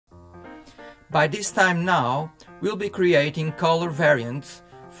By this time now, we'll be creating color variants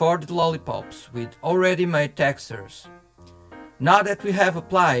for the lollipops with already made textures. Now that we have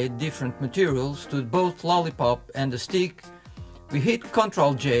applied different materials to both lollipop and the stick, we hit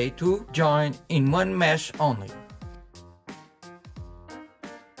Ctrl J to join in one mesh only.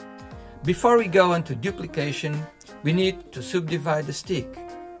 Before we go into duplication, we need to subdivide the stick.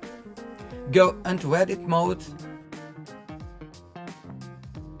 Go into Edit mode,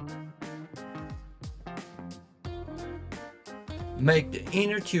 make the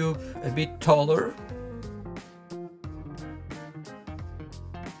inner tube a bit taller,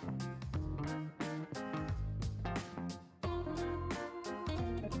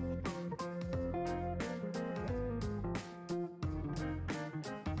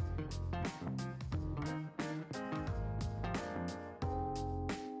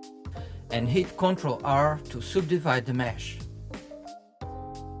 and hit Ctrl R to subdivide the mesh.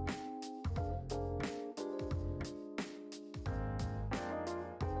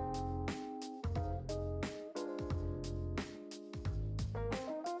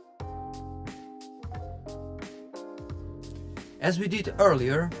 As we did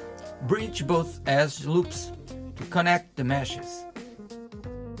earlier, bridge both edge loops to connect the meshes.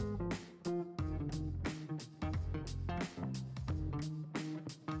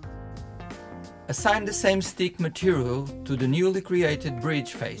 Assign the same stick material to the newly created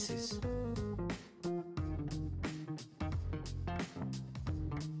bridge faces.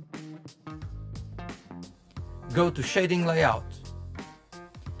 Go to Shading Layout.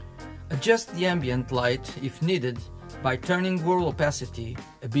 Adjust the ambient light if needed by turning world opacity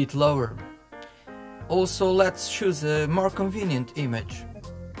a bit lower. Also, let's choose a more convenient image.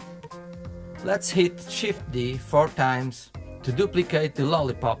 Let's hit Shift D 4 times to duplicate the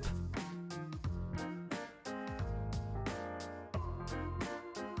lollipop.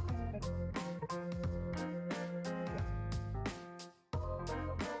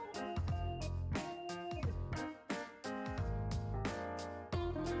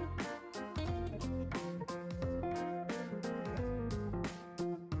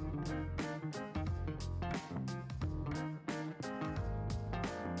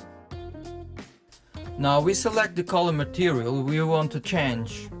 Now we select the color material we want to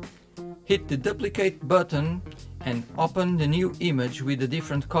change. Hit the duplicate button and open the new image with a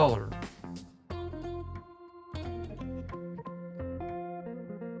different color.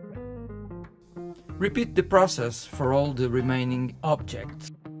 Repeat the process for all the remaining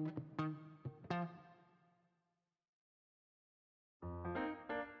objects.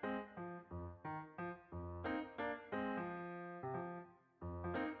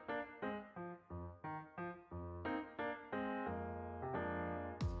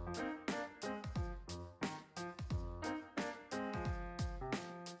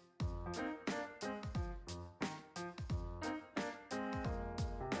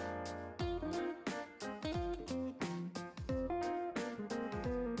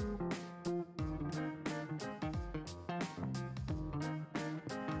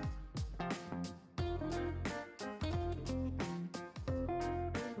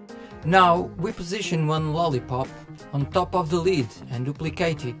 Now we position one lollipop on top of the lid and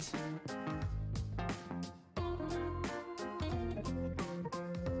duplicate it.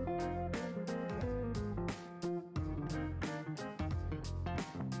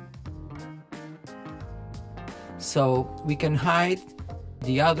 So we can hide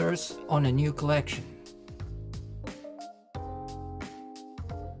the others on a new collection.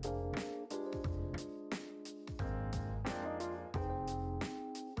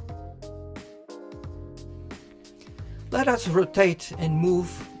 Let us rotate and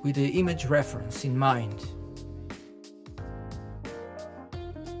move with the image reference in mind.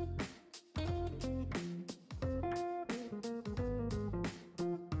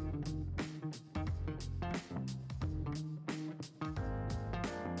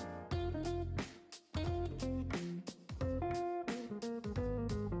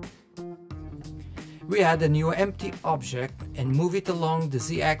 We add a new empty object and move it along the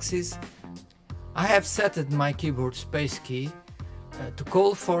Z-axis. I have set my keyboard space key to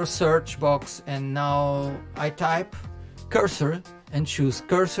call for a search box, and now I type cursor and choose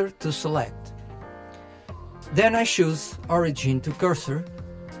cursor to select. Then I choose origin to cursor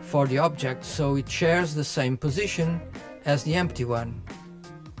for the object so it shares the same position as the empty one.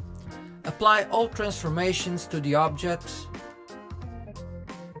 Apply all transformations to the object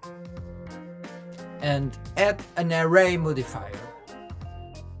and add an array modifier.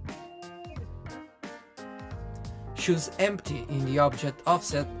 Choose empty in the object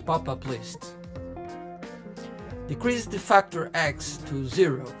offset pop-up list. Decrease the factor X to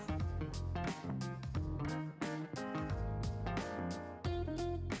 0.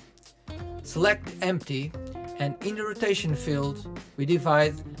 Select empty, and in the rotation field we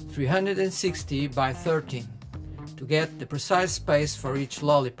divide 360 by 13 to get the precise space for each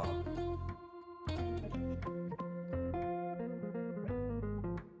lollipop.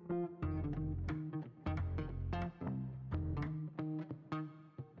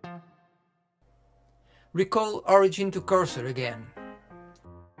 Recall origin to cursor again.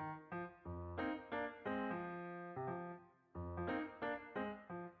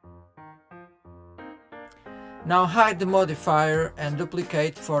 Now hide the modifier and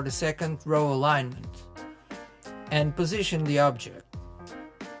duplicate for the second row alignment, and position the object.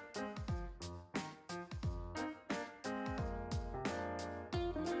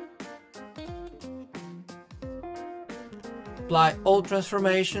 Apply all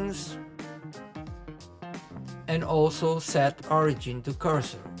transformations and also set origin to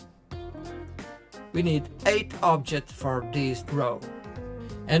cursor. We need 8 objects for this row.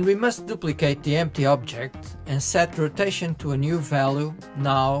 And we must duplicate the empty object and set rotation to a new value,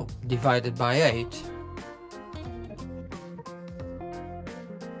 now divided by 8.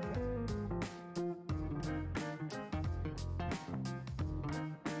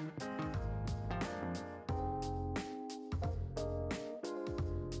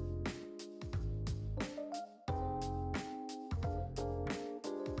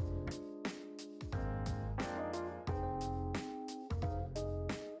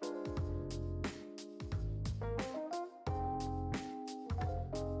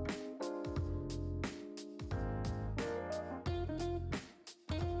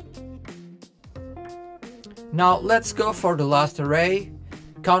 Now let's go for the last array,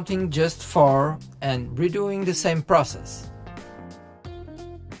 counting just 4 and redoing the same process.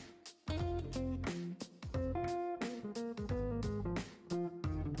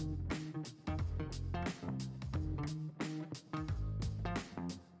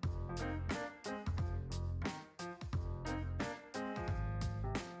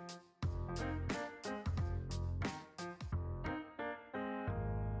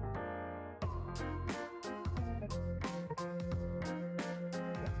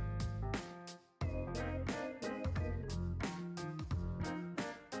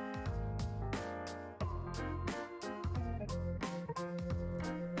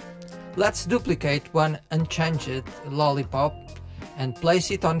 Let's duplicate one unchanged lollipop and place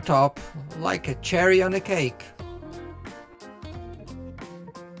it on top like a cherry on a cake.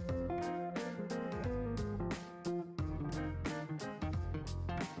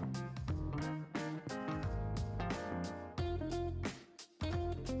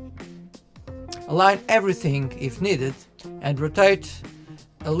 Align everything if needed and rotate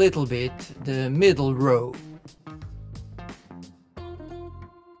a little bit the middle row.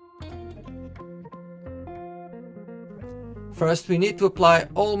 First, we need to apply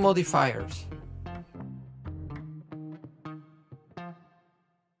all modifiers.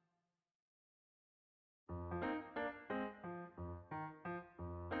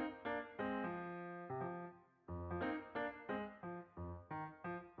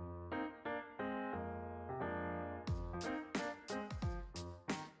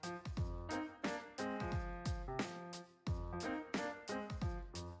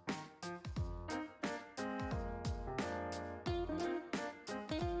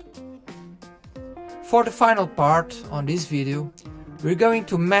 For the final part on this video, we're going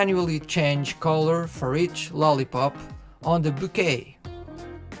to manually change color for each lollipop on the bouquet.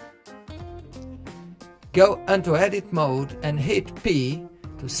 Go into edit mode and hit P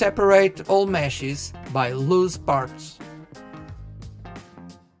to separate all meshes by loose parts.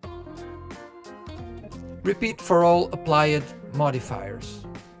 Repeat for all applied modifiers.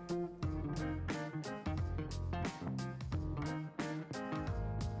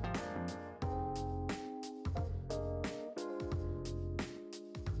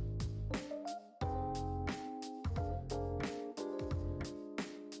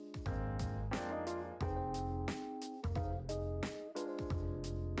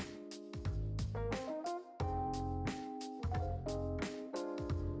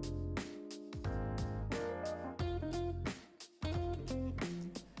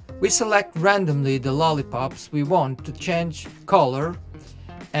 We select randomly the lollipops we want to change color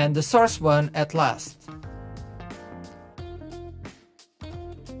and the source one at last.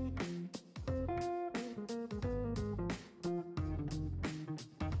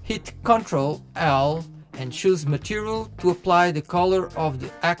 Hit Ctrl L and choose material to apply the color of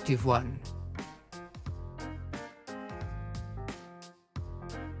the active one.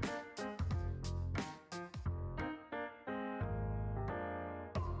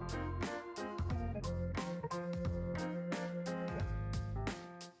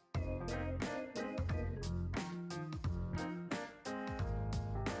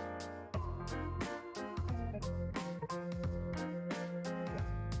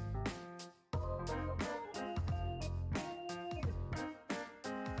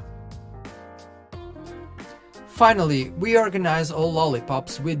 Finally, we organize all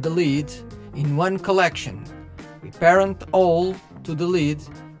lollipops with the lead in one collection. We parent all to the lead,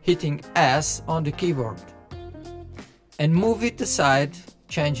 hitting S on the keyboard. And move it aside,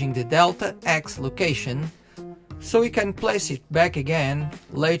 changing the delta X location, so we can place it back again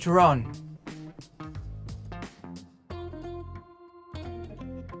later on.